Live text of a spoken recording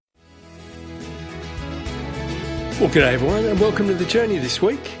Well, g'day everyone and welcome to The Journey this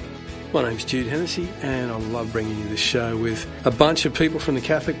week. My name's Jude Hennessy and I love bringing you this show with a bunch of people from the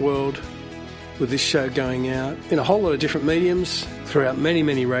Catholic world, with this show going out in a whole lot of different mediums throughout many,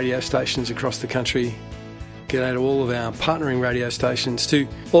 many radio stations across the country. G'day to all of our partnering radio stations, to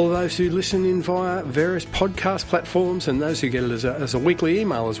all of those who listen in via various podcast platforms and those who get it as a weekly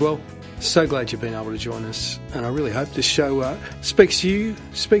email as well. So glad you've been able to join us, and I really hope this show speaks to you,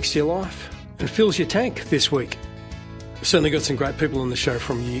 speaks to your life and fills your tank this week. We've certainly got some great people on the show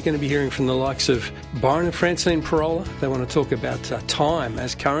from you. You're going to be hearing from the likes of Byron and Francine Pirola. They want to talk about time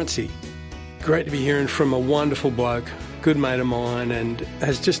as currency. Great to be hearing from a wonderful bloke, good mate of mine, and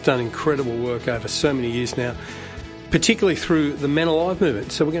has just done incredible work over so many years now, particularly through the Men Alive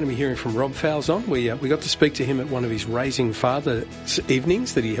movement. So we're going to be hearing from Rob Falzon. We got to speak to him at one of his Raising Fathers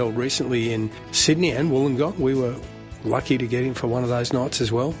evenings that he held recently in Sydney and Wollongong. We were lucky to get him for one of those nights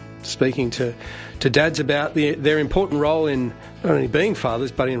as well, speaking to dads about their important role in not only being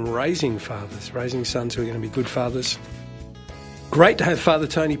fathers, but in raising fathers, raising sons who are going to be good fathers. Great to have Father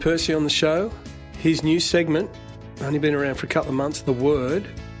Tony Percy on the show. His new segment, only been around for a couple of months, The Word,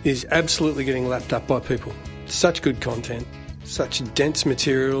 is absolutely getting lapped up by people. Such good content, such dense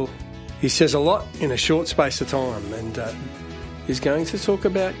material. He says a lot in a short space of time, and he's going to talk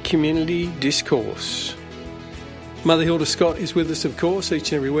about community discourse. Mother Hilda Scott is with us, of course,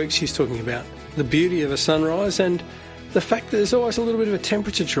 each and every week. She's talking about the beauty of a sunrise and the fact that there's always a little bit of a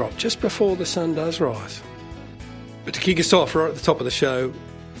temperature drop just before the sun does rise. But to kick us off right at the top of the show,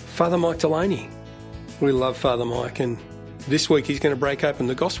 Father Mike Delaney. We love Father Mike, and this week he's going to break open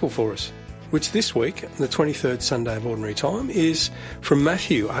the Gospel for us, which this week, the 23rd Sunday of Ordinary Time, is from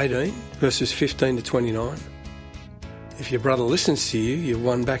Matthew 18, verses 15 to 29. If your brother listens to you, you've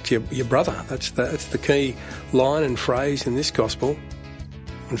won back to your brother. That's the key line and phrase in this Gospel.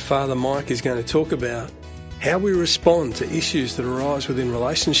 And Father Mike is going to talk about how we respond to issues that arise within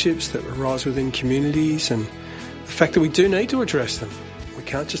relationships, that arise within communities, and the fact that we do need to address them. We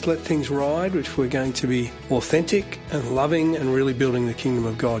can't just let things ride if we're going to be authentic and loving and really building the kingdom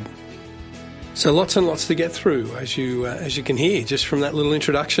of God. So lots and lots to get through, as you can hear just from that little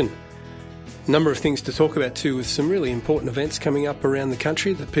introduction. A number of things to talk about too, with some really important events coming up around the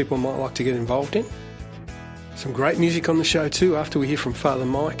country that people might like to get involved in. Some great music on the show too after we hear from Father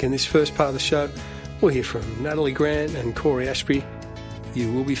Mike. In this first part of the show, we'll hear from Natalie Grant and Corey Ashby.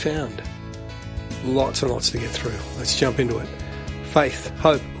 You will be found. Lots and lots to get through. Let's jump into it. Faith,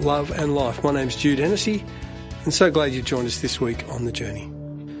 hope, love and life. My name's Jude Hennessy, and so glad you joined us this week on The Journey.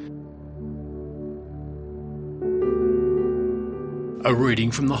 A reading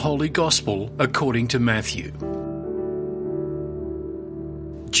from the Holy Gospel according to Matthew.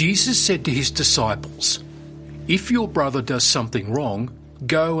 Jesus said to his disciples, "If your brother does something wrong,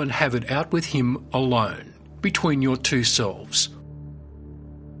 go and have it out with him alone, between your two selves.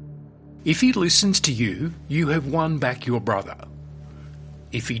 If he listens to you, you have won back your brother.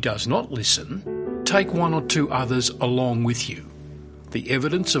 If he does not listen, take one or two others along with you. The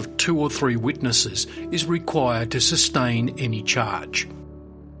evidence of 2 or 3 witnesses is required to sustain any charge.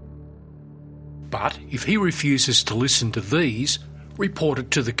 But if he refuses to listen to these, report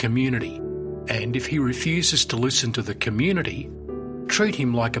it to the community. And if he refuses to listen to the community, treat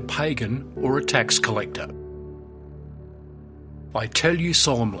him like a pagan or a tax collector. I tell you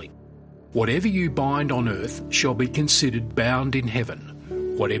solemnly, whatever you bind on earth shall be considered bound in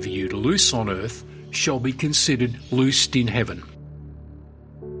heaven. Whatever you loose on earth shall be considered loosed in heaven.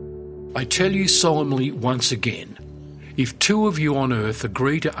 I tell you solemnly once again, if 2 of you on earth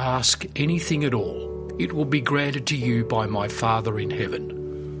agree to ask anything at all, it will be granted to you by my Father in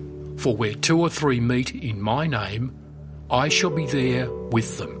heaven. For where 2 or 3 meet in my name, I shall be there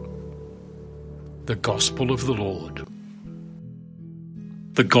with them." The Gospel of the Lord.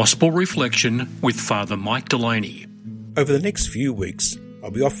 The Gospel Reflection with Father Mike Delaney. Over the next few weeks, I'll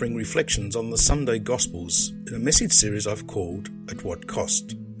be offering reflections on the Sunday Gospels in a message series I've called At What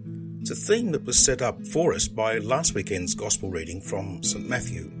Cost? It's a theme that was set up for us by last weekend's Gospel reading from St.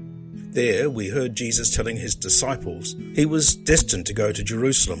 Matthew. There we heard Jesus telling his disciples he was destined to go to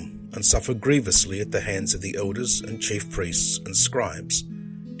Jerusalem and suffer grievously at the hands of the elders and chief priests and scribes,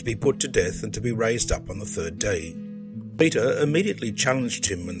 to be put to death and to be raised up on the 3rd day. Peter immediately challenged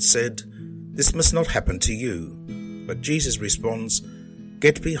him and said, "This must not happen to you." But Jesus responds,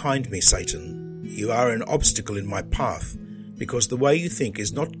 "Get behind me, Satan. You are an obstacle in my path, because the way you think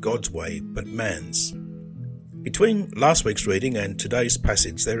is not God's way, but man's." Between last week's reading and today's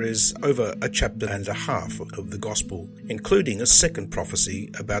passage, there is over a chapter and a half of the Gospel, including a second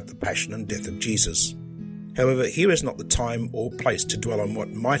prophecy about the passion and death of Jesus. However, here is not the time or place to dwell on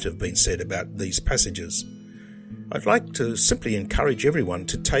what might have been said about these passages. I'd like to simply encourage everyone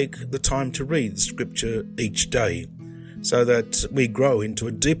to take the time to read Scripture each day so that we grow into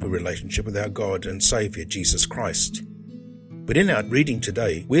a deeper relationship with our God and Saviour, Jesus Christ. But in our reading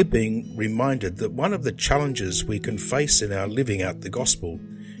today, we're being reminded that one of the challenges we can face in our living out the gospel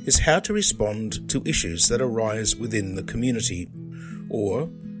is how to respond to issues that arise within the community, or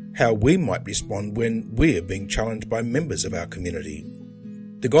how we might respond when we're being challenged by members of our community.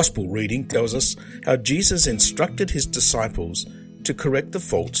 The Gospel reading tells us how Jesus instructed his disciples to correct the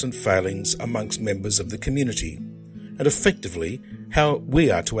faults and failings amongst members of the community, and effectively how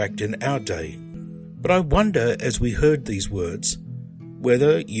we are to act in our day. But I wonder, as we heard these words,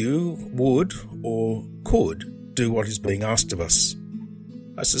 whether you would or could do what is being asked of us.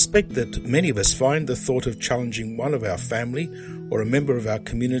 I suspect that many of us find the thought of challenging one of our family or a member of our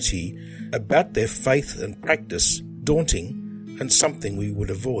community about their faith and practice daunting and something we would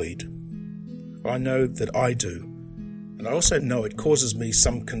avoid. I know that I do, and I also know it causes me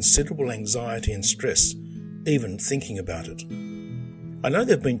some considerable anxiety and stress, even thinking about it. I know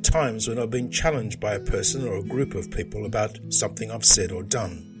there have been times when I've been challenged by a person or a group of people about something I've said or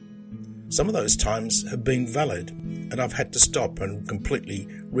done. Some of those times have been valid, and I've had to stop and completely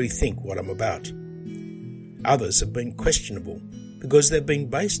rethink what I'm about. Others have been questionable because they've been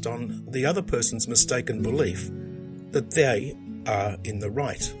based on the other person's mistaken belief that they are in the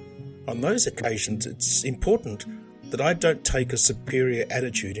right. On those occasions, it's important that I don't take a superior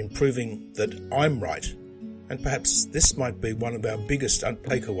attitude in proving that I'm right, and perhaps this might be one of our biggest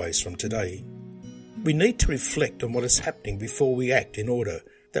takeaways from today. We need to reflect on what is happening before we act in order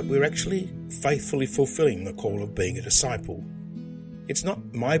that we're actually faithfully fulfilling the call of being a disciple. It's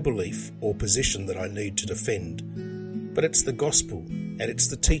not my belief or position that I need to defend, but it's the gospel and it's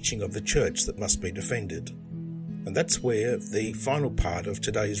the teaching of the church that must be defended. And that's where the final part of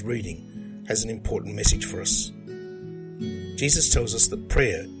today's reading has an important message for us. Jesus tells us that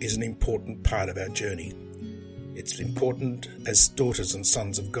prayer is an important part of our journey. It's important as daughters and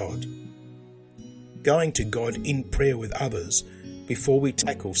sons of God. Going to God in prayer with others before we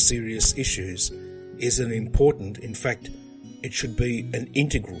tackle serious issues is an important, in fact, it should be an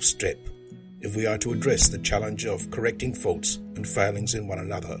integral step if we are to address the challenge of correcting faults and failings in one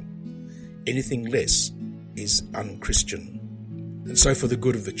another. Anything less is unchristian. And so for the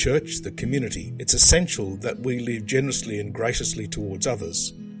good of the church, the community, it's essential that we live generously and graciously towards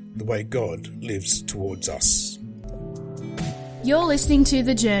others, the way God lives towards us. You're listening to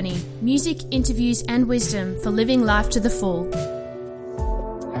The Journey, music, interviews and wisdom for living life to the full.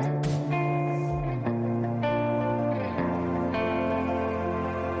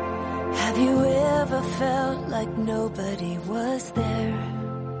 Have you ever felt like nobody was there?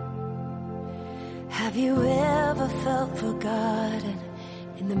 Have you ever felt forgotten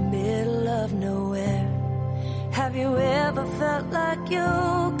in the middle of nowhere? Have you ever felt like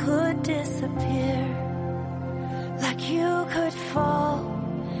you could disappear? Like you could fall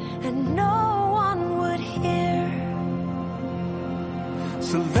and no one would hear?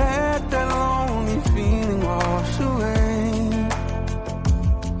 So let that lonely feeling wash away.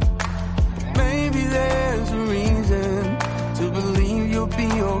 Maybe there's a reason to believe you'll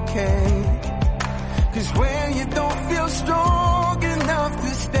be okay. 'Cause when you don't feel strong enough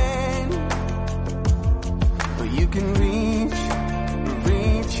to stand, but you can reach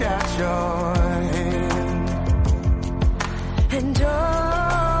out your hand. And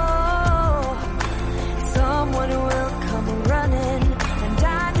someone will come running, and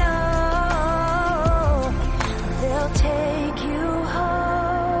I know they'll take you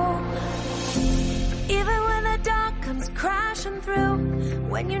home. Even when the dark comes crashing through,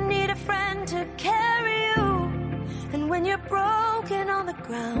 when you need a friend to carry you, and when you're broken on the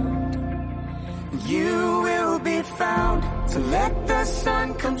ground, you will be found. So let the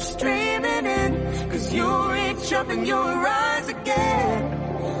sun come streaming in, 'cause you'll reach up and you'll rise again.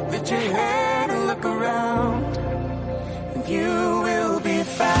 Lift your head and look around, and you will be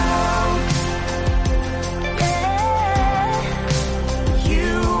found. yeah, You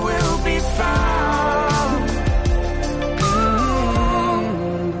will be found.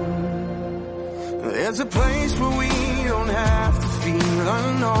 There's a place where we don't have to feel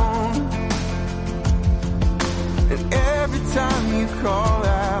unknown. And every time you call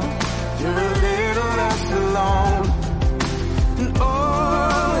out, you're a little less alone. And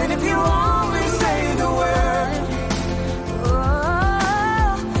oh, and if you only say the word,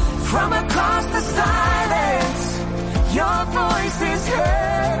 oh, from across the silence, your voice is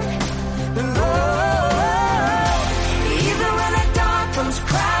heard. And oh, even when the dark comes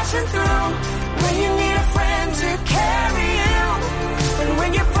crashing through, when you need a friend to carry you, and when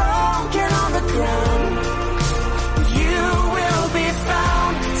you're broken on the ground,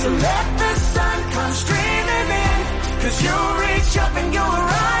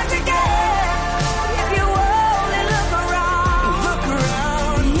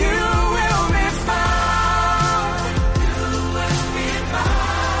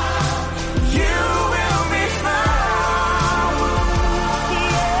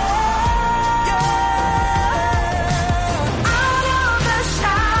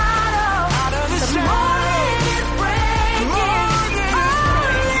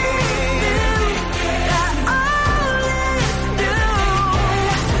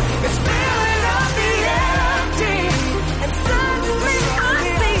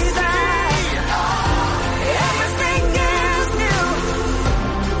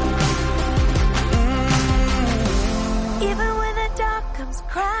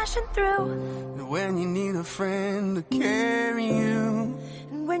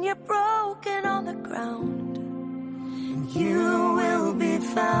 you're broken on the ground, and you will be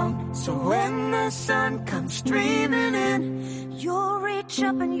found. So when the sun comes streaming in, you'll reach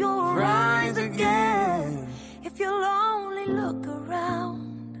up and you'll rise again. If you'll only look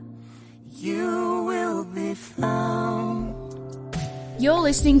around, you will be found. You're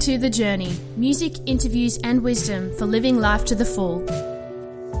listening to The Journey, music, interviews and wisdom for living life to the full.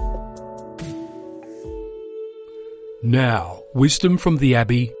 Now, wisdom from the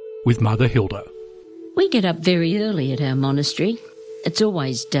Abbey with Mother Hilda. We get up very early at our monastery. It's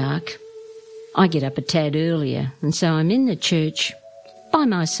always dark. I get up a tad earlier, and so I'm in the church by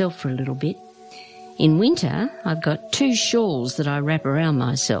myself for a little bit. In winter, I've got 2 shawls that I wrap around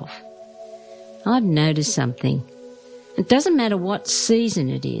myself. I've noticed something. It doesn't matter what season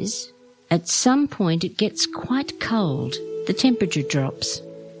it is. At some point it gets quite cold. The temperature drops.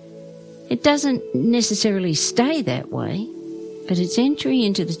 It doesn't necessarily stay that way, but its entry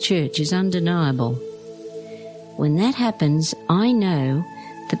into the church is undeniable. When that happens, I know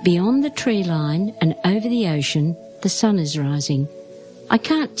that beyond the tree line and over the ocean, the sun is rising. I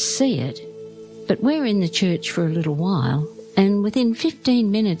can't see it, but we're in the church for a little while, and within 15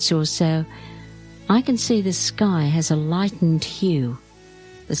 minutes or so, I can see the sky has a lightened hue.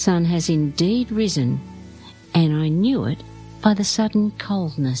 The sun has indeed risen, and I knew it by the sudden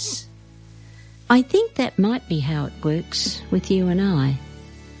coldness. I think that might be how it works with you and I.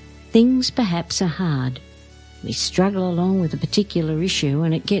 Things perhaps are hard. We struggle along with a particular issue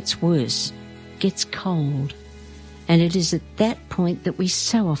and it gets worse, gets cold. And it is at that point that we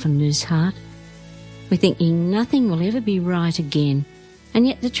so often lose heart. We're thinking nothing will ever be right again. And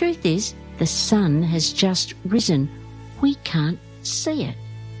yet the truth is, the sun has just risen. We can't see it.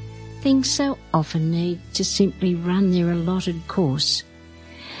 Things so often need to simply run their allotted course.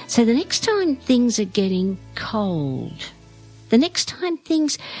 So the next time things are getting cold, the next time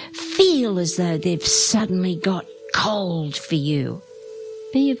things feel as though they've suddenly got cold for you,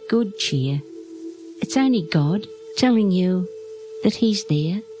 be of good cheer. It's only God telling you that He's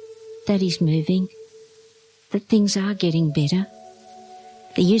there, that He's moving, that things are getting better.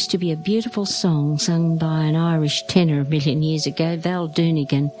 There used to be a beautiful song sung by an Irish tenor a million years ago, Val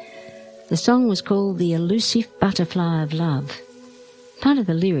Doonigan. The song was called The Elusive Butterfly of Love. Part of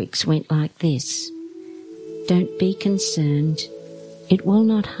the lyrics went like this: "Don't be concerned, it will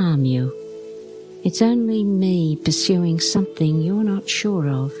not harm you. It's only me pursuing something you're not sure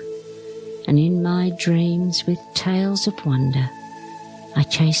of. And in my dreams with tales of wonder, I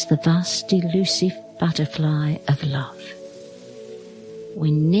chase the vast elusive butterfly of love."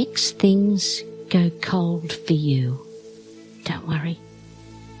 When next things go cold for you, don't worry.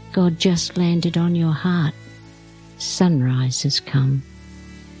 God just landed on your heart. Sunrise has come.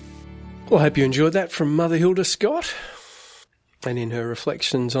 Well, I hope you enjoyed that from Mother Hilda Scott. And in her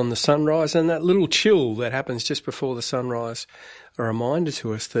reflections on the sunrise and that little chill that happens just before the sunrise, a reminder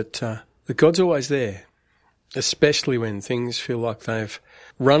to us that God's always there, especially when things feel like they've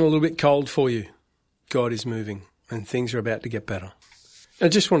run a little bit cold for you. God is moving and things are about to get better. I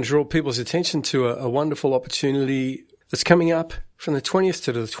just want to draw people's attention to a wonderful opportunity that's coming up from the 20th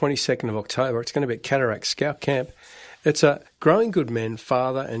to the 22nd of October. It's going to be at Cataract Scout Camp. It's a Growing Good Men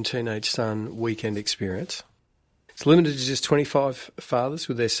father and teenage son weekend experience. It's limited to just 25 fathers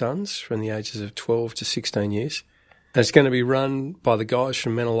with their sons from the ages of 12 to 16 years. And it's going to be run by the guys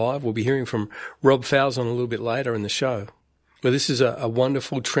from Men Alive. We'll be hearing from Rob Falzon a little bit later in the show. Well, this is a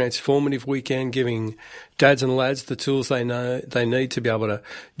wonderful, transformative weekend, giving dads and lads the tools they need to be able to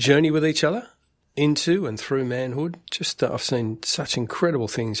journey with each other into and through manhood. Just I've seen such incredible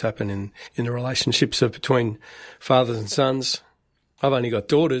things happen in the relationships between fathers and sons. I've only got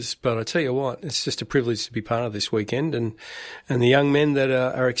daughters, but I tell you what, it's just a privilege to be part of this weekend. And the young men that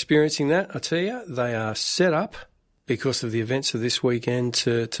are experiencing that, I tell you, they are set up because of the events of this weekend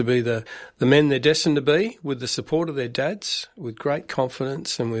to be the men they're destined to be, with the support of their dads, with great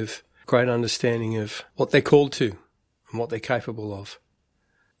confidence and with great understanding of what they're called to and what they're capable of.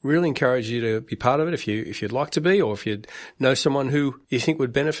 Really encourage you to be part of it if you'd like to be, or if you know someone who you think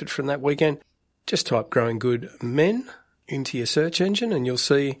would benefit from that weekend. Just type Growing Good Men into your search engine and you'll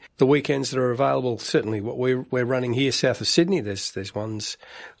see the weekends that are available. Certainly what we're running here south of Sydney, there's ones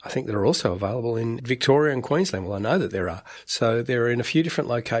I think that are also available in Victoria and Queensland. Well, I know that there are. So they're in a few different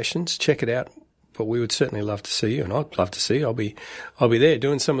locations. Check it out. But we would certainly love to see you, and I'd love to see you. I'll be there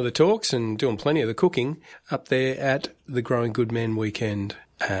doing some of the talks and doing plenty of the cooking up there at the Growing Good Men weekend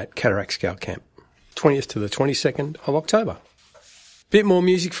at Cataract Scout Camp, 20th to the 22nd of October. Bit more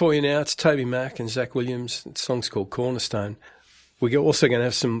music for you now. It's Toby Mac and Zach Williams. The song's called Cornerstone. We're also going to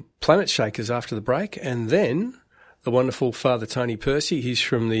have some Planet Shakers after the break, and then the wonderful Father Tony Percy. He's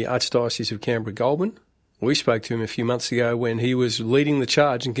from the Archdiocese of Canberra-Goulburn. We spoke to him a few months ago when he was leading the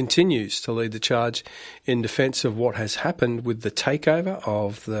charge and continues to lead the charge in defence of what has happened with the takeover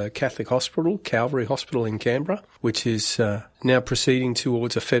of the Catholic hospital, Calvary Hospital in Canberra, which is now proceeding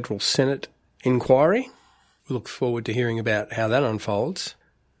towards a federal Senate inquiry. We look forward to hearing about how that unfolds,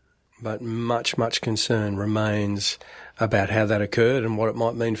 but much concern remains about how that occurred and what it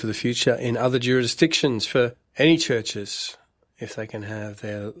might mean for the future in other jurisdictions for any churches, if they can have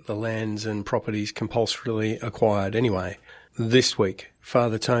the lands and properties compulsorily acquired. Anyway, this week,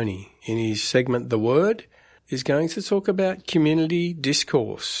 Father Tony, in his segment The Word, is going to talk about community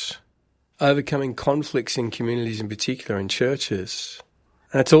discourse, overcoming conflicts in communities, in particular in churches.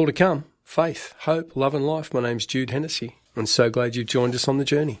 And it's all to come. Faith, hope, love and life. My name's Jude Hennessy. I'm so glad you've joined us on the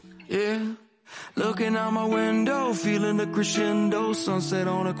journey. Yeah, looking out my window, feeling the crescendo, sunset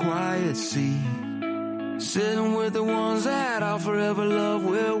on a quiet sea. Sitting with the ones that I'll forever love,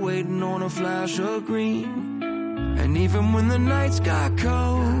 we're waiting on a flash of green. And even when the nights got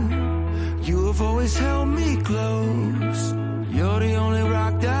cold, you have always held me close. You're the only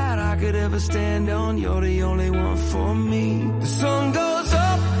rock that I could ever stand on, you're the only one for me. The sun goes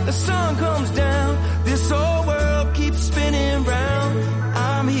up, the sun comes down, this whole world keeps spinning round.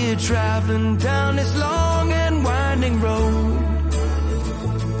 I'm here traveling down this long and winding road.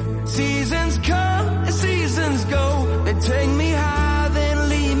 Seasons come and seasons go, they take me high, then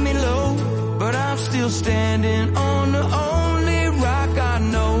leave me low. But I'm still standing on the only rock I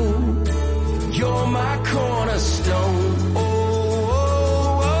know. You're my cornerstone.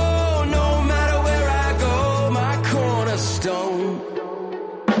 Oh, no matter where I go, my cornerstone.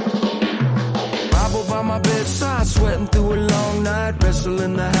 Bible by my bedside, sweating through a long night,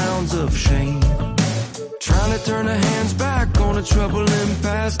 wrestling the hounds of shame. Trying to turn the hands back on a troubling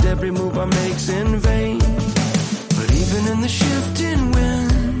past, every move I make's in vain. But even in the shifting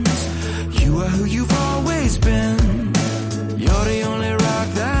winds, you are who you've always been. You're the only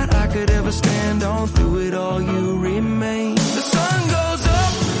rock that I could ever stand on, through it all you remain. The sun goes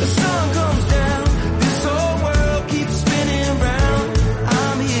up, the sun comes down, this whole world keeps spinning round.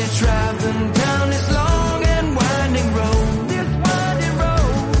 I'm here traveling down this long and winding road. This winding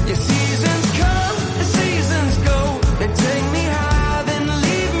road. Yeah, seasons come and seasons go, they take me high, then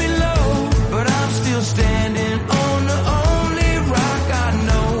leave me low. But I'm still standing on the only rock I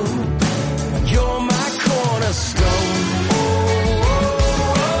know. You're my cornerstone. Oh,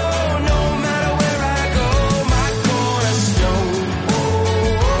 no matter where I go, my cornerstone.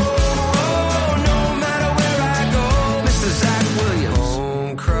 Oh, no matter where I go, Mr. Zach Williams.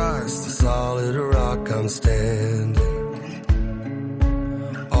 On Christ, the solid rock I'm standing.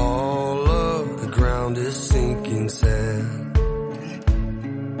 All of the ground is sinking sand.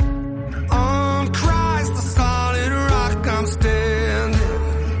 On Christ, the solid rock I'm standing.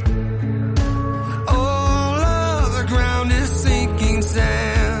 All of the ground is sinking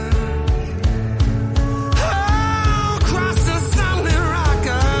sand. Oh, Christ, the solid rock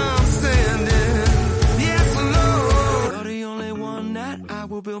I'm standing. Yes, Lord. You're the only one that I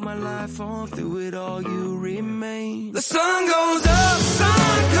will build my life on, through it all you remain. The sun goes up,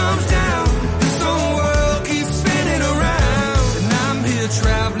 sun comes down, this whole world keeps spinning around. And I'm here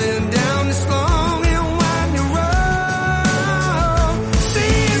traveling down this long and winding road.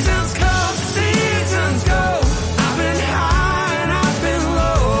 Seasons come, seasons go, I've been high and I've been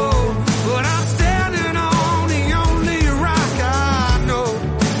low, but I'm standing on the only rock I know.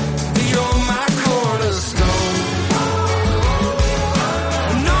 You're my cornerstone.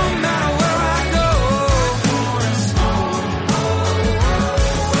 No matter where I go,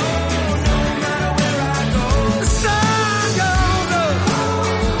 the sun goes up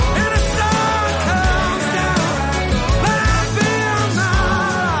and the sun comes down, but I feel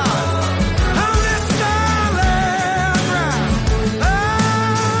not on this solid ground. You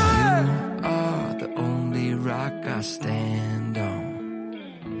are the only rock I stand on.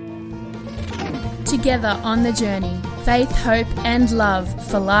 Together on the journey, faith, hope and love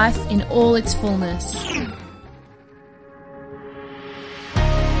for life in all its fullness.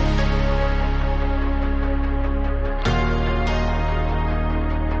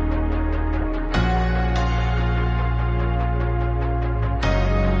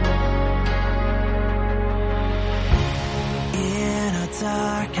 In our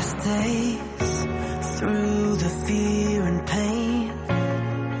darkest days, through the fear and pain,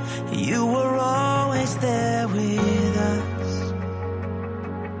 you were always there with us.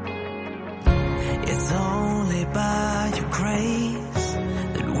 It's only by your grace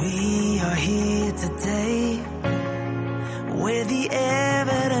that we are here today, with the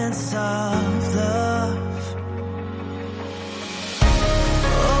evidence of love.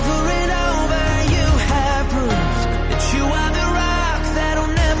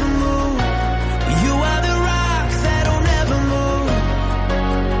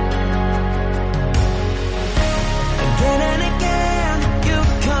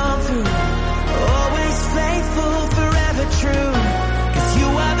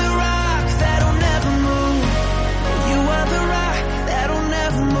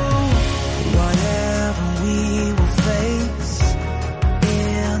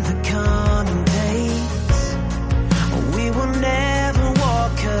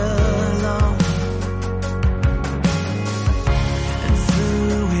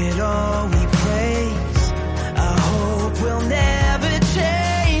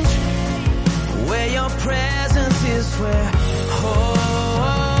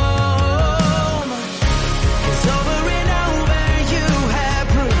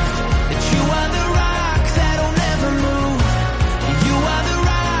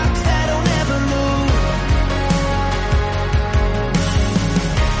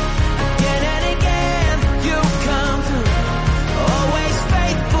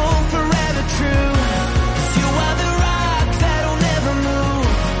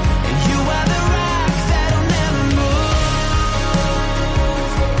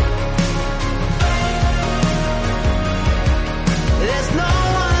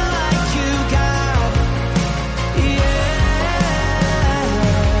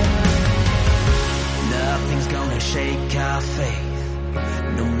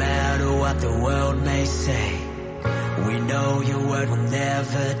 what the world may say, we know your word will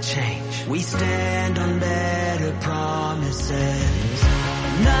never change. We stand on better promises.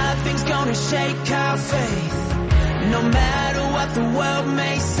 Nothing's gonna shake our faith, no matter what the world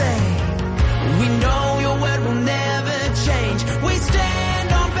may say. We know your word will never change. We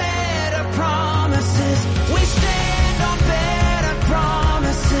stand on better promises. We stand on better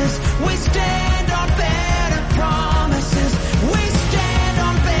promises. We stand on better promises. We stand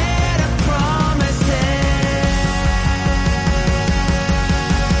on better promises.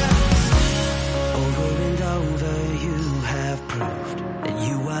 Over and over you have proved that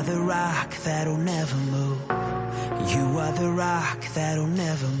you are the rock that'll never move. You are the rock that'll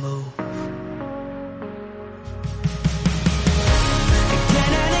never move.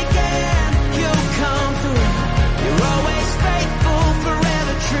 Again and again you come through. You're always faithful,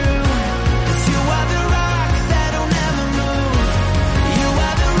 forever true. 'Cause you are the rock that'll never move. You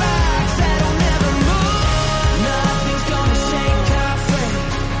are the rock that'll never move. Nothing's gonna shake our faith.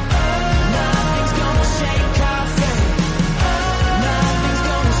 Nothing's gonna shake our faith. Nothing's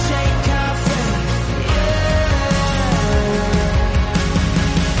gonna shake our faith.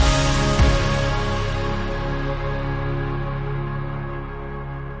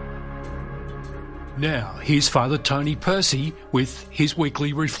 Now, here's Father Tony Percy with his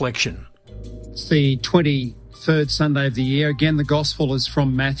weekly reflection. It's the 23rd Sunday of the year. Again, the Gospel is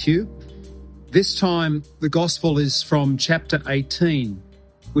from Matthew. This time, the Gospel is from chapter 18,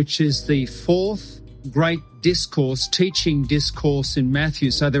 which is the fourth great discourse, teaching discourse in Matthew.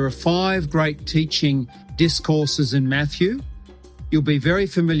 So there are 5 great teaching discourses in Matthew. You'll be very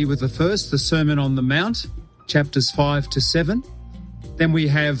familiar with the first, the Sermon on the Mount, chapters 5 to 7. Then we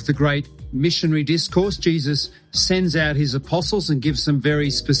have the great missionary discourse. Jesus sends out his apostles and gives them very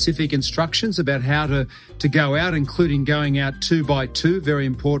specific instructions about how to go out, including going out 2 by 2, very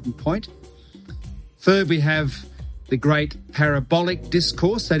important point. Third, we have the great parabolic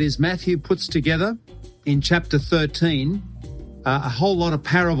discourse, that is, Matthew puts together in chapter 13 a whole lot of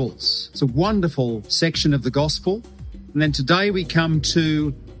parables. It's a wonderful section of the gospel. And then today we come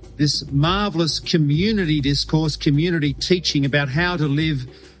to this marvelous community discourse, community teaching about how to live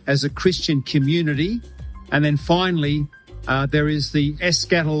as a Christian community. And then finally, there is the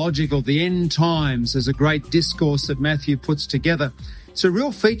eschatological, the end times, as a great discourse that Matthew puts together. It's a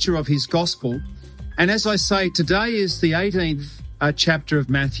real feature of his gospel. And as I say, today is the 18th chapter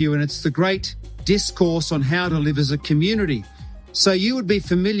of Matthew, and it's the great discourse on how to live as a community. So you would be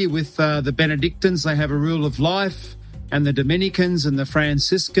familiar with the Benedictines. They have a rule of life, and the Dominicans and the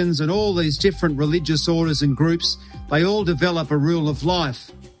Franciscans and all these different religious orders and groups. They all develop a rule of life.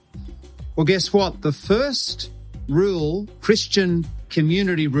 Well, guess what? The first rule, Christian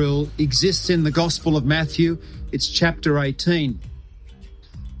community rule, exists in the Gospel of Matthew. It's chapter 18.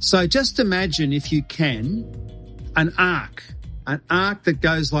 So just imagine, if you can, an arc that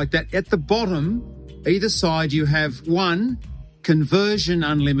goes like that. At the bottom, either side, you have one, conversion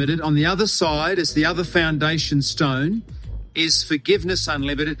unlimited. On the other side, as the other foundation stone, is forgiveness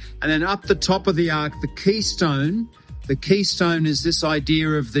unlimited. And then up the top of the arc, the keystone is this idea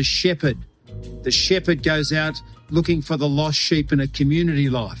of the shepherd. The shepherd goes out looking for the lost sheep in a community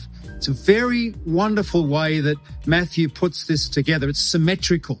life. It's a very wonderful way that Matthew puts this together. It's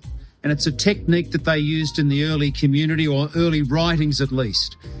symmetrical, and it's a technique that they used in the early community, or early writings at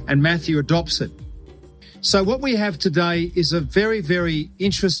least, and Matthew adopts it. So what we have today is a very, very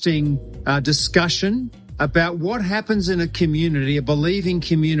interesting discussion about what happens in a community, a believing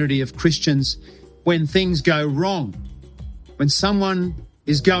community of Christians, when things go wrong, when someone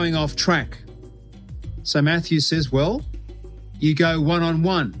is going off track. So Matthew says, well, you go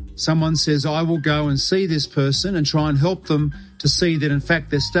one-on-one. Someone says, I will go and see this person and try and help them to see that, in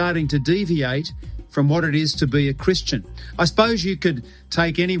fact, they're starting to deviate from what it is to be a Christian. I suppose you could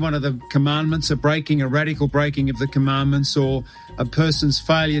take any one of the commandments, a radical breaking of the commandments, or a person's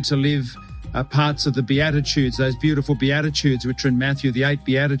failure to live parts of the Beatitudes, those beautiful Beatitudes which are in Matthew, the 8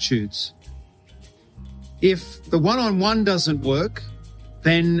 Beatitudes. If the one-on-one doesn't work,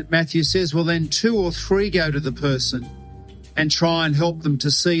 then Matthew says, well, then 2 or 3 go to the person and try and help them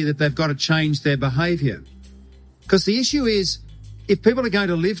to see that they've got to change their behaviour. Because the issue is, if people are going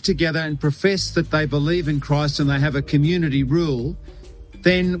to live together and profess that they believe in Christ and they have a community rule,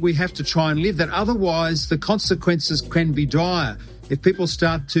 then we have to try and live that. Otherwise, the consequences can be dire. If people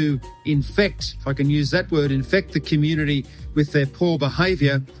start to infect, if I can use that word, infect the community with their poor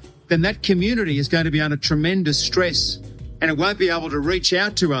behaviour, then that community is going to be under tremendous stress, and it won't be able to reach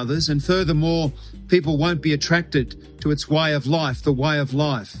out to others, and furthermore, people won't be attracted to its way of life, the way of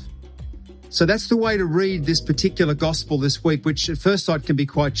life. So that's the way to read this particular gospel this week, which at first sight can be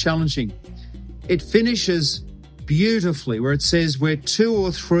quite challenging. It finishes beautifully where it says, where 2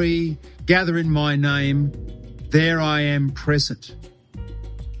 or 3 gather in my name, there I am present.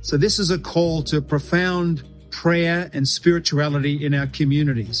 So this is a call to profound prayer and spirituality in our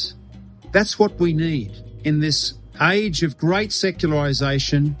communities. That's what we need in this age of great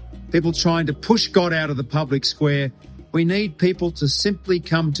secularization, people trying to push God out of the public square. We need people to simply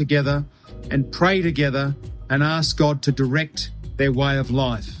come together and pray together and ask God to direct their way of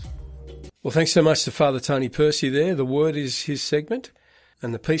life. Well, thanks so much to Father Tony Percy there. The Word is his segment,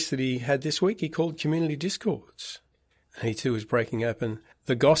 and the piece that he had this week he called Community Discords. And he too is breaking open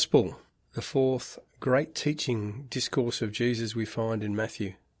the Gospel, the 4th great teaching discourse of Jesus we find in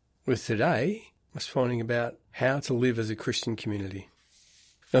Matthew. With today, us finding about how to live as a Christian community.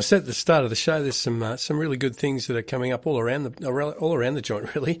 Now, I said at the start of the show, there's some really good things that are coming up all around the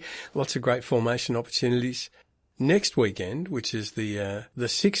joint, really. Lots of great formation opportunities. Next weekend, which is the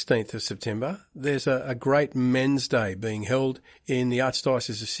 16th of September, there's a great Men's Day being held in the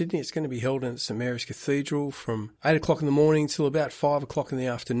Archdiocese of Sydney. It's going to be held in St Mary's Cathedral from 8 o'clock in the morning till about 5 o'clock in the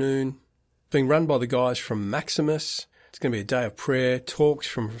afternoon. Being run by the guys from Maximus. It's going to be a day of prayer, talks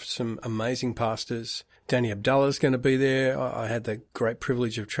from some amazing pastors. Danny Abdullah's going to be there. I had the great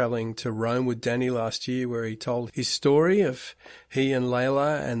privilege of travelling to Rome with Danny last year, where he told his story of he and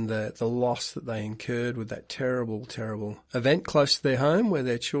Layla and the loss that they incurred with that terrible, terrible event close to their home, where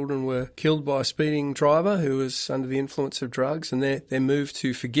their children were killed by a speeding driver who was under the influence of drugs, and their move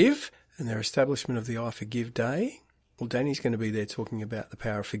to forgive and their establishment of the I Forgive Day. Well, Danny's going to be there talking about the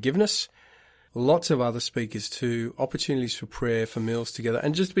power of forgiveness. Lots of other speakers too, opportunities for prayer, for meals together,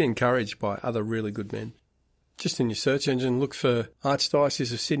 and just be encouraged by other really good men. Just in your search engine, look for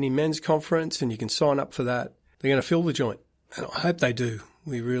Archdiocese of Sydney Men's Conference, and you can sign up for that. They're going to fill the joint, and I hope they do.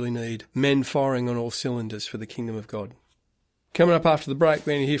 We really need men firing on all cylinders for the kingdom of God. Coming up after the break,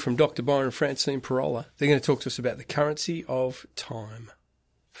 we're going to hear from Dr. Byron and Francine Pirola. They're going to talk to us about the currency of time.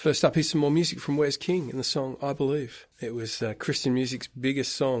 First up, here's some more music from Wes King and the song I Believe. It was Christian music's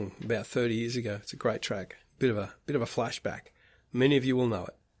biggest song about 30 years ago. It's a great track, bit of a flashback. Many of you will know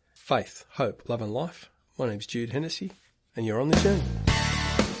it. Faith, hope, love and life. My name's Jude Hennessy, and you're on the journey.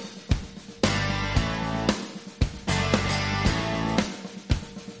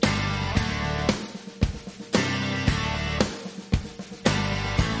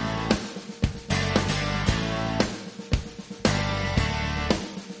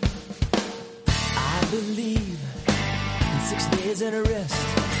 I believe in 6 days and a rest.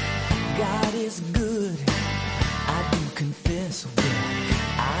 God is good. I do confess.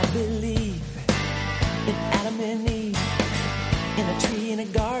 I believe in Adam and Eve, in a tree in a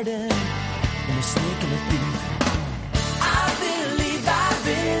garden, in a snake and a thief. I believe, I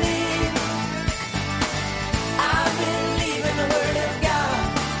believe, I believe in the Word of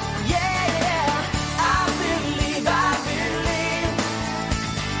God. Yeah, I believe,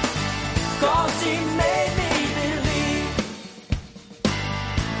 'cause He made me believe.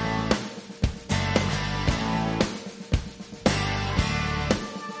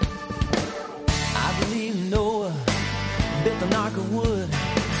 I believe Noah built an ark of wood,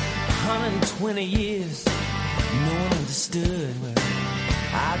 120 years, no one understood. Well,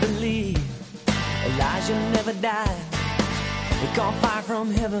 I believe Elijah never died. He caught fire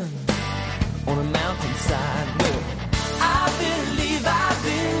from heaven on a mountainside. Well, I believe, I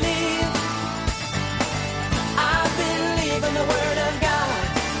believe in the Word of God.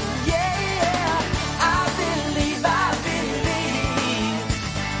 Yeah, I believe,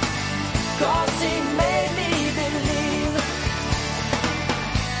 'cause He made me believe.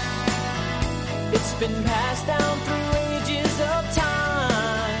 It's been passed down through ages of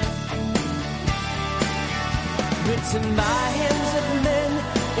time, written by hands of men,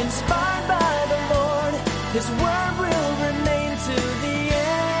 inspired by the Lord. His word will remain to the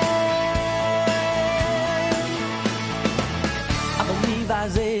end. I believe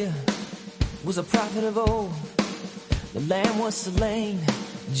Isaiah was a prophet of old. The Lamb was slain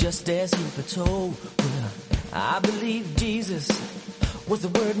just as he foretold. Well, I believe Jesus was the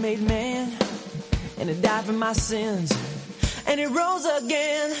Word made man, and He died for my sins, and He rose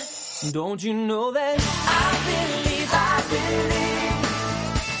again. Don't you know that? I believe, I believe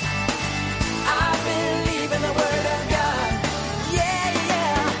in the Word of God.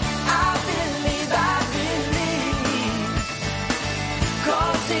 Yeah, I believe,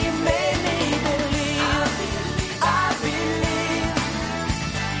 'cause He made me believe.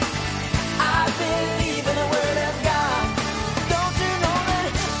 I believe in the Word of God. Don't you know that?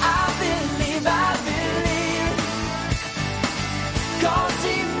 I believe, 'cause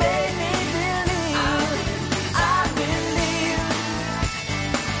He made me believe.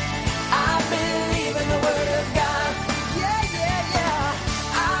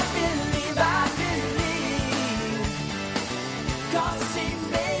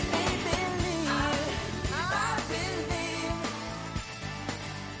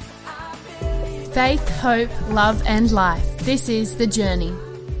 Faith, hope, love and life. This is The Journey.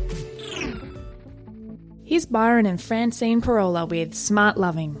 Here's Byron and Francine Pirola with Smart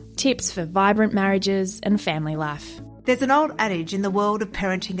Loving, tips for vibrant marriages and family life. There's an old adage in the world of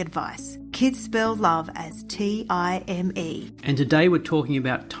parenting advice. Kids spell love as T-I-M-E. And today we're talking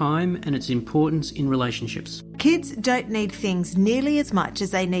about time and its importance in relationships. Kids don't need things nearly as much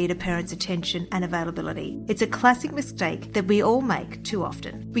as they need a parent's attention and availability. It's a classic mistake that we all make too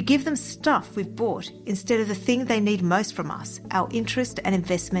often. We give them stuff we've bought instead of the thing they need most from us, our interest and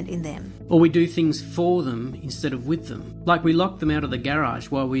investment in them. Or we do things for them instead of with them. Like we lock them out of the garage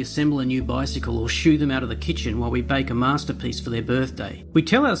while we assemble a new bicycle, or shoo them out of the kitchen while we bake a masterpiece for their birthday. We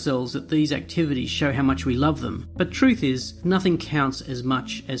tell ourselves that these activities show how much we love them, but truth is, nothing counts as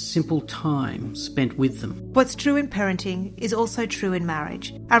much as simple time spent with them. What's true in parenting is also true in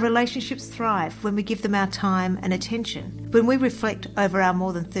marriage. Our relationships thrive when we give them our time and attention. When we reflect over our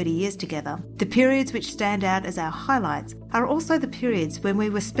more than 30 years together, the periods which stand out as our highlights are also the periods when we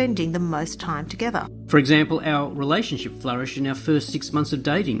were spending the most time together. For example, our relationship flourished in our first 6 months of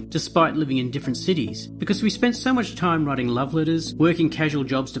dating, despite living in different cities, because we spent so much time writing love letters, working casual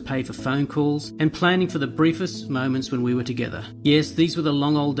jobs to pay for phone calls, and planning for the briefest moments when we were together. Yes, these were the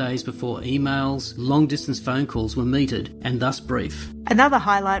long old days before emails, long-distance phone calls were metered, and thus brief. Another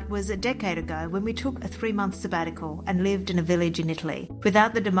highlight was a decade ago when we took a 3-month sabbatical and lived in a village in Italy.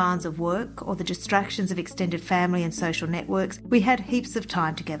 Without the demands of work or the distractions of extended family and social networks, we had heaps of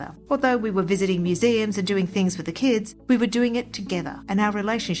time together. Although we were visiting museums and doing things with the kids, we were doing it together, and our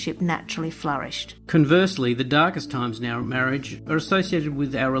relationship naturally flourished. Conversely, the darkest times in our marriage are associated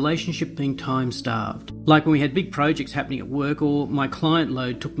with our relationship being time-starved. Like when we had big projects happening at work, or my client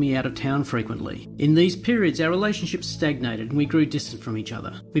load took me out of town frequently. In these periods, our relationship stagnated and we grew distant from each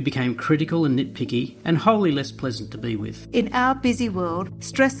other. We became critical and nitpicky, and wholly less pleasant to be with. In our busy world,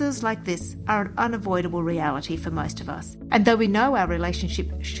 stressors like this are an unavoidable reality for most of us. And though we know our relationship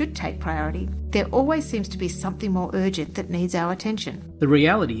should take priority, there always seems to be something more urgent that needs our attention. The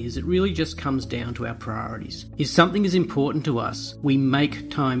reality is it really just comes down to our priorities. If something is important to us, we make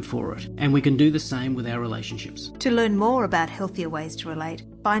time for it, and we can do the same with our relationships. To learn more about healthier ways to relate,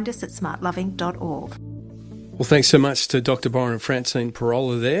 find us at smartloving.org. Well, thanks so much to Dr. Byron and Francine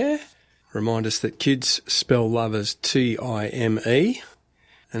Pirola there. Remind us that kids spell love as T-I-M-E.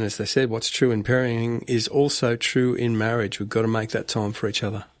 And as they said, what's true in parenting is also true in marriage. We've got to make that time for each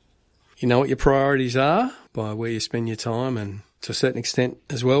other. You know what your priorities are by where you spend your time, and to a certain extent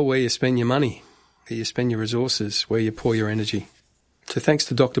as well, where you spend your money, where you spend your resources, where you pour your energy. So thanks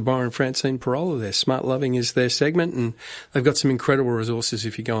to Dr. Byron and Francine Pirola there. Smart Loving is their segment, and they've got some incredible resources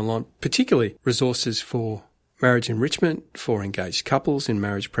if you go online, particularly resources for marriage enrichment, for engaged couples in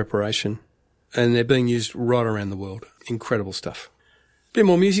marriage preparation, and they're being used right around the world. Incredible stuff. A bit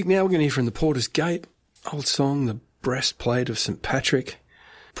more music now. We're going to hear from the Porter's Gate. Old song, The Breastplate of St. Patrick.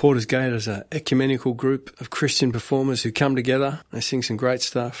 Porter's Gate is an ecumenical group of Christian performers who come together. They sing some great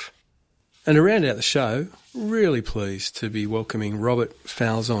stuff. And to round out the show, really pleased to be welcoming Robert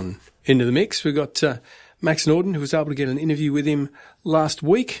Falzon into the mix. We've got Max Norden, who was able to get an interview with him last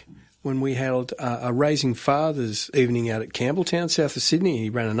week when we held a Raising Fathers evening out at Campbelltown, south of Sydney.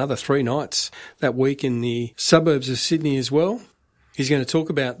 He ran another 3 nights that week in the suburbs of Sydney as well. He's going to talk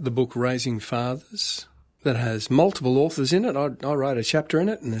about the book Raising Fathers that has multiple authors in it. I wrote a chapter in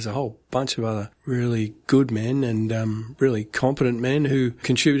it, and there's a whole bunch of other really good men and really competent men who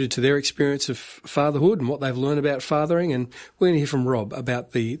contributed to their experience of fatherhood and what they've learned about fathering. And we're going to hear from Rob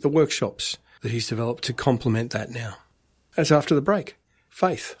about the workshops that he's developed to complement that now. That's after the break.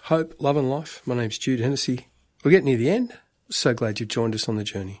 Faith, hope, love and life. My name's Jude Hennessy. We're getting near the end. So glad you've joined us on the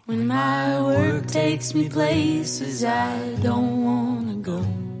journey. When my work takes me places I don't want to go,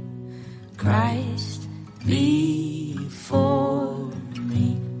 Christ before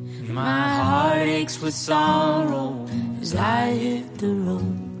me. My heart aches with sorrow as I hit the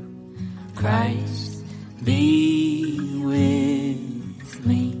road, Christ be with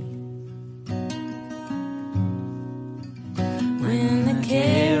me. When the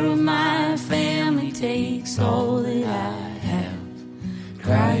care of my family takes all that I have,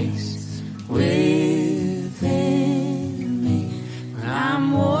 Christ within me. When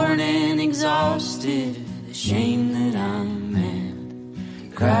I'm worn and exhausted, ashamed that I'm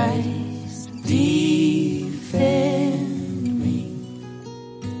mad, Christ defend me.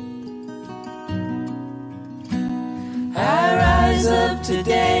 I rise up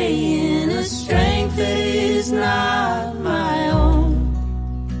today in a strength that is not my own.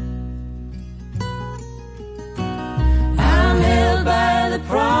 I'm held by the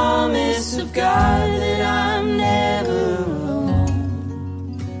promise of God that I'm never alone.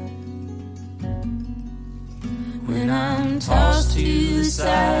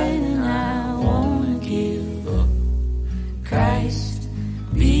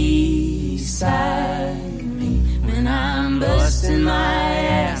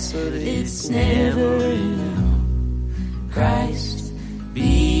 it's never enough. Christ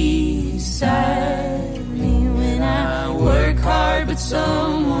beside me when I work hard but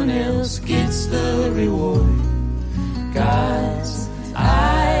someone else gets the reward. God's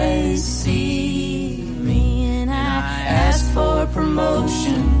eyes see me and I ask for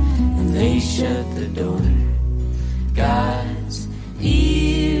promotion and they shut the door. God's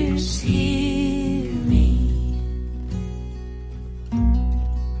ears hear me.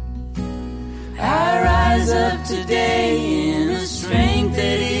 I rise up today in a strength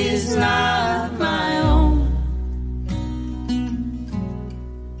that is not my own.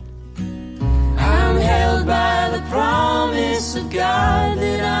 I'm held by the promise of God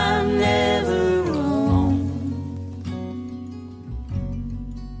that I'm never alone.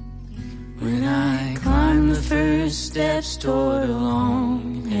 When I climb the first steps toward a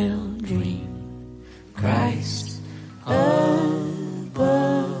long-held dream, Christ above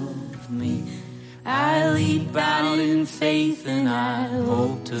me, I leap out in faith and I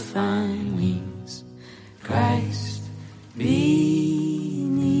hope to find wings. Christ beneath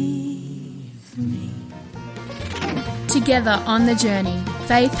me. Together on the journey,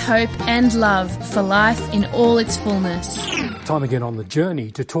 faith, hope and love for life in all its fullness. Time again on the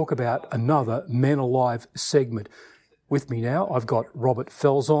journey to talk about another Men Alive segment. With me now, I've got Robert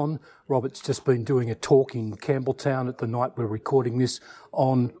Falzon. Robert's just been doing a talk in Campbelltown at the night we're recording this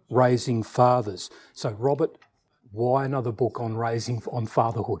on raising fathers. So, Robert, why another book on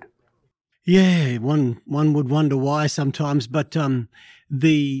fatherhood? Yeah, one would wonder why sometimes, but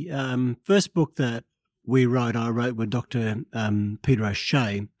the first book that I wrote with Dr. Peter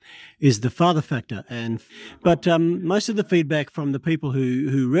O'Shea, is The Father Factor. But most of the feedback from the people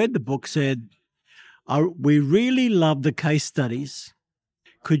who read the book said, we really love the case studies.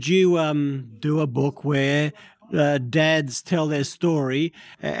 Could you do a book where dads tell their story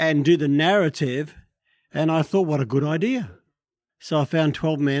and do the narrative? And I thought, what a good idea. So I found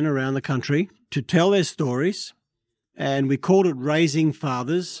 12 men around the country to tell their stories, and we called it Raising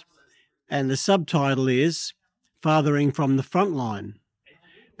Fathers. And the subtitle is Fathering from the Front Line,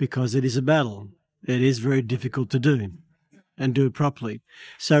 because it is a battle. It is very difficult to do and do it properly.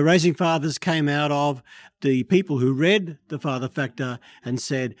 So Raising Fathers came out of the people who read The Father Factor and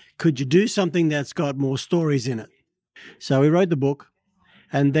said, could you do something that's got more stories in it? So we wrote the book,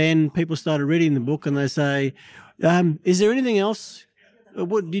 and then people started reading the book and they say, is there anything else?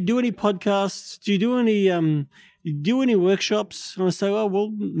 Do you do any podcasts? Do you do any workshops? And I say, oh,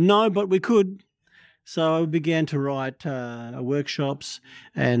 well, no, but we could. So I began to write workshops,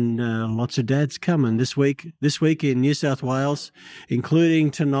 and lots of dads come. And this week in New South Wales,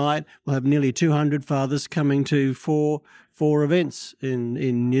 including tonight, we'll have nearly 200 fathers coming to four events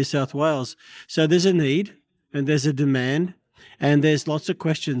in New South Wales. So there's a need and there's a demand. And there's lots of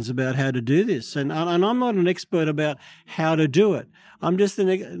questions about how to do this. And I'm not an expert about how to do it. I'm just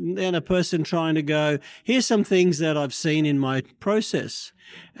a person trying to go, here's some things that I've seen in my process.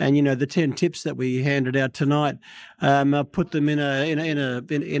 And, the 10 tips that we handed out tonight, I put them in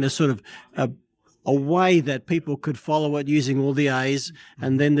a sort of a way that people could follow it using all the A's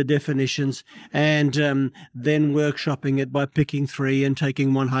and then the definitions, and then workshopping it by picking 3 and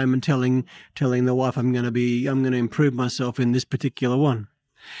taking one home and telling the wife, I'm going to improve myself in this particular one.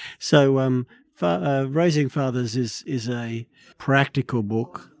 So Raising Fathers is a practical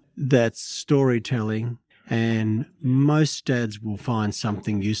book that's storytelling, and most dads will find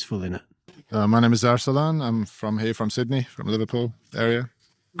something useful in it. My name is Arsalan. I'm from Sydney, from Liverpool area.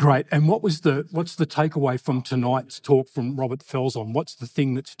 Great. And what's the takeaway from tonight's talk from Robert Falzon? What's the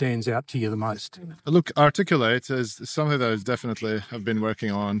thing that stands out to you the most? Look, articulate is something that I definitely have been working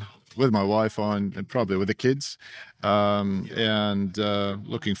on with my wife on, and probably with the kids, and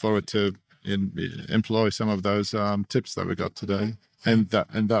looking forward to employ some of those tips that we got today, and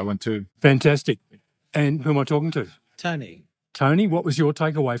that one too. Fantastic. And who am I talking to? Tony, what was your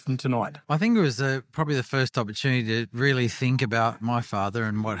takeaway from tonight? I think it was probably the first opportunity to really think about my father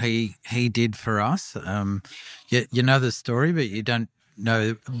and what he did for us. You know the story, but you don't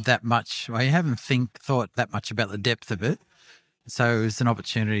know that much. Well, you haven't thought that much about the depth of it. So it was an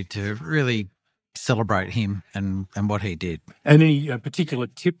opportunity to really celebrate him and what he did. And any particular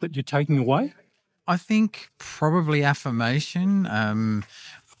tip that you're taking away? I think probably affirmation.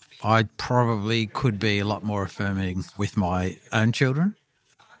 I probably could be a lot more affirming with my own children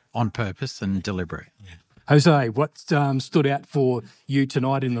on purpose and deliberate. Jose, what stood out for you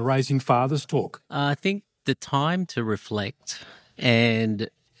tonight in the Raising Fathers talk? I think the time to reflect and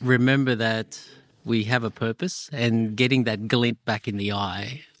remember that we have a purpose, and getting that glint back in the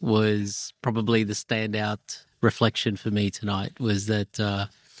eye was probably the standout reflection for me tonight, was that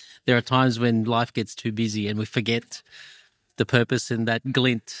there are times when life gets too busy and we forget the purpose and that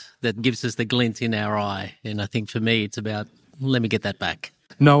glint that gives us the glint in our eye. And I think for me, it's about, let me get that back.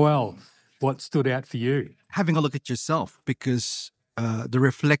 Noel, what stood out for you? Having a look at yourself, because the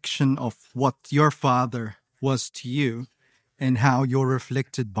reflection of what your father was to you and how you're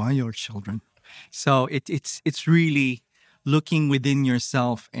reflected by your children. So it's really looking within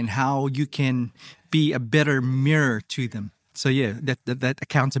yourself and how you can be a better mirror to them. So yeah, that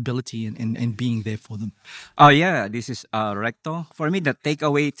accountability and being there for them. Oh yeah, this is Recto. For me, the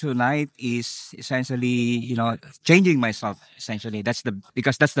takeaway tonight is essentially, changing myself. Essentially,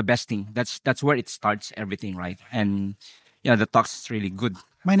 because that's the best thing. That's where it starts everything, right? And the talk's really good.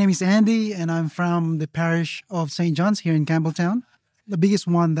 My name is Andy, and I'm from the parish of St. John's here in Campbelltown. The biggest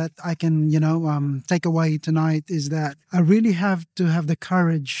one that I can, take away tonight is that I really have to have the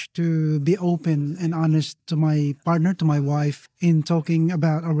courage to be open and honest to my partner, to my wife, in talking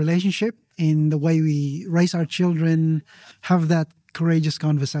about our relationship, in the way we raise our children, have that courageous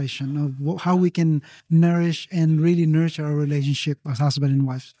conversation of how we can nourish and really nurture our relationship as husband and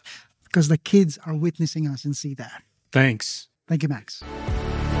wife, because the kids are witnessing us and see that. Thanks. Thank you, Max.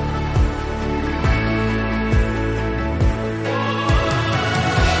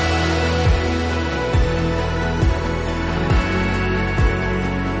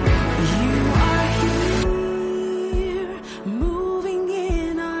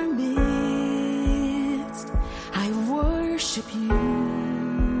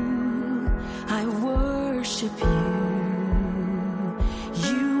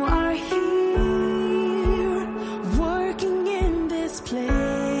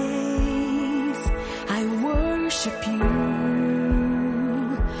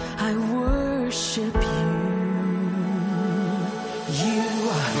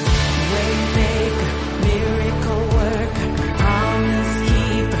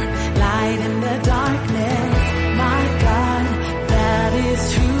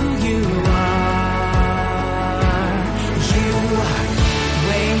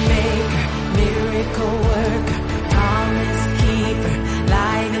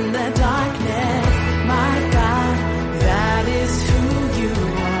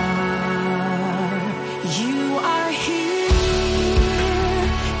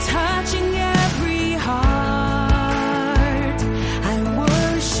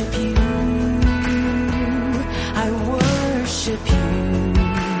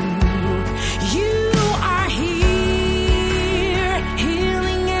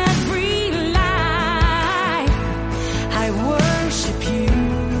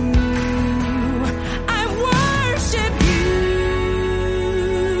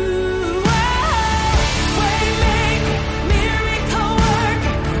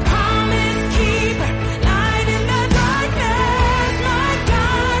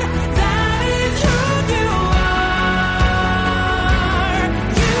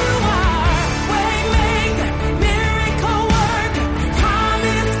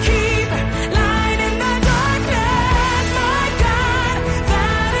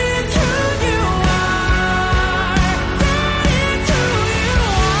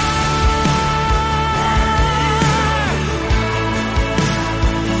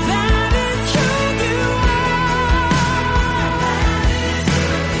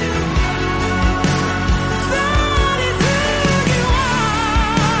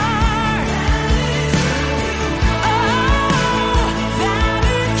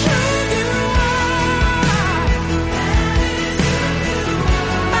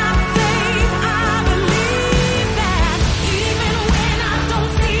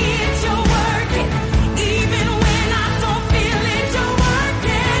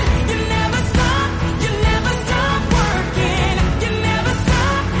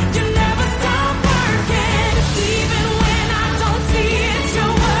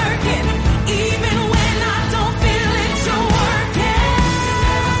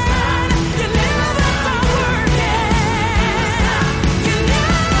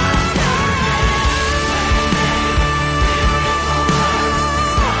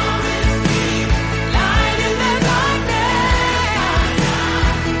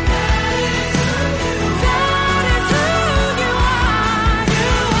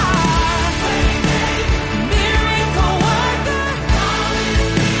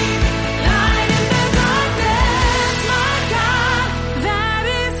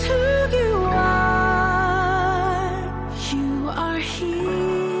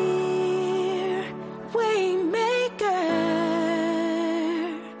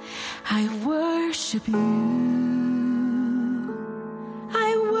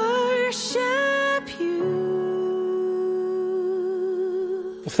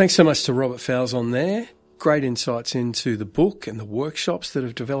 Well, thanks so much to Robert Falzon there. Great insights into the book and the workshops that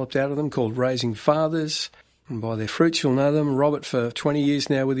have developed out of them called Raising Fathers. And by their fruits you'll know them. Robert, for 20 years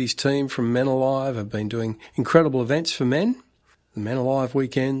now with his team from Men Alive, have been doing incredible events for men. The Men Alive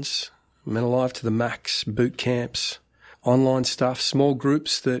weekends, Men Alive to the Max, boot camps, online stuff, small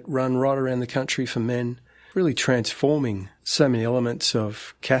groups that run right around the country for men, really transforming so many elements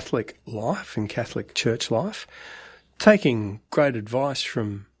of Catholic life and Catholic church life, taking great advice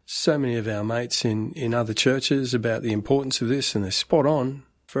from so many of our mates in other churches about the importance of this, and they're spot on,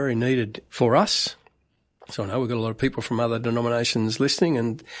 very needed for us. So I know we've got a lot of people from other denominations listening,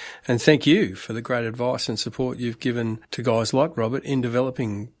 and thank you for the great advice and support you've given to guys like Robert in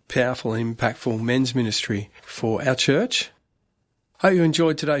developing powerful and impactful men's ministry for our church. Hope you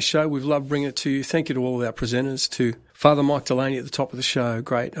enjoyed today's show. We've loved bringing it to you. Thank you to all of our presenters, to Father Mike Delaney at the top of the show.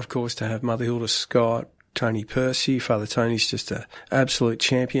 Great, of course, to have Mother Hilda Scott, Tony Percy. Father Tony's just an absolute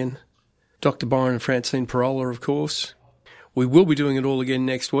champion. Dr. Byron and Francine Pirola, of course. We will be doing it all again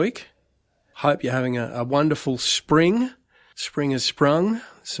next week. Hope you're having a wonderful spring. Spring has sprung.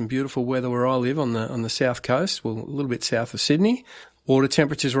 Some beautiful weather where I live on the south coast, well, a little bit south of Sydney. Water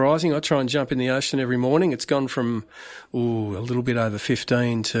temperature's rising. I try and jump in the ocean every morning. It's gone from a little bit over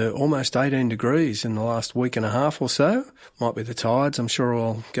 15 to almost 18 degrees in the last week and a half or so. Might be the tides. I'm sure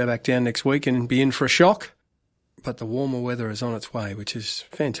I'll go back down next week and be in for a shock. But the warmer weather is on its way, which is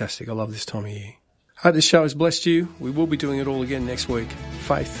fantastic. I love this time of year. Hope this show has blessed you. We will be doing it all again next week.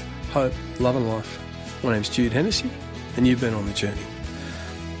 Faith, hope, love and life. My name's Jude Hennessy, and you've been on The Journey.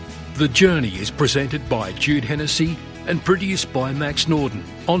 The Journey is presented by Jude Hennessy and produced by Max Norden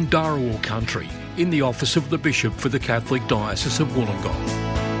on Dharawal country in the office of the Bishop for the Catholic Diocese of Wollongong.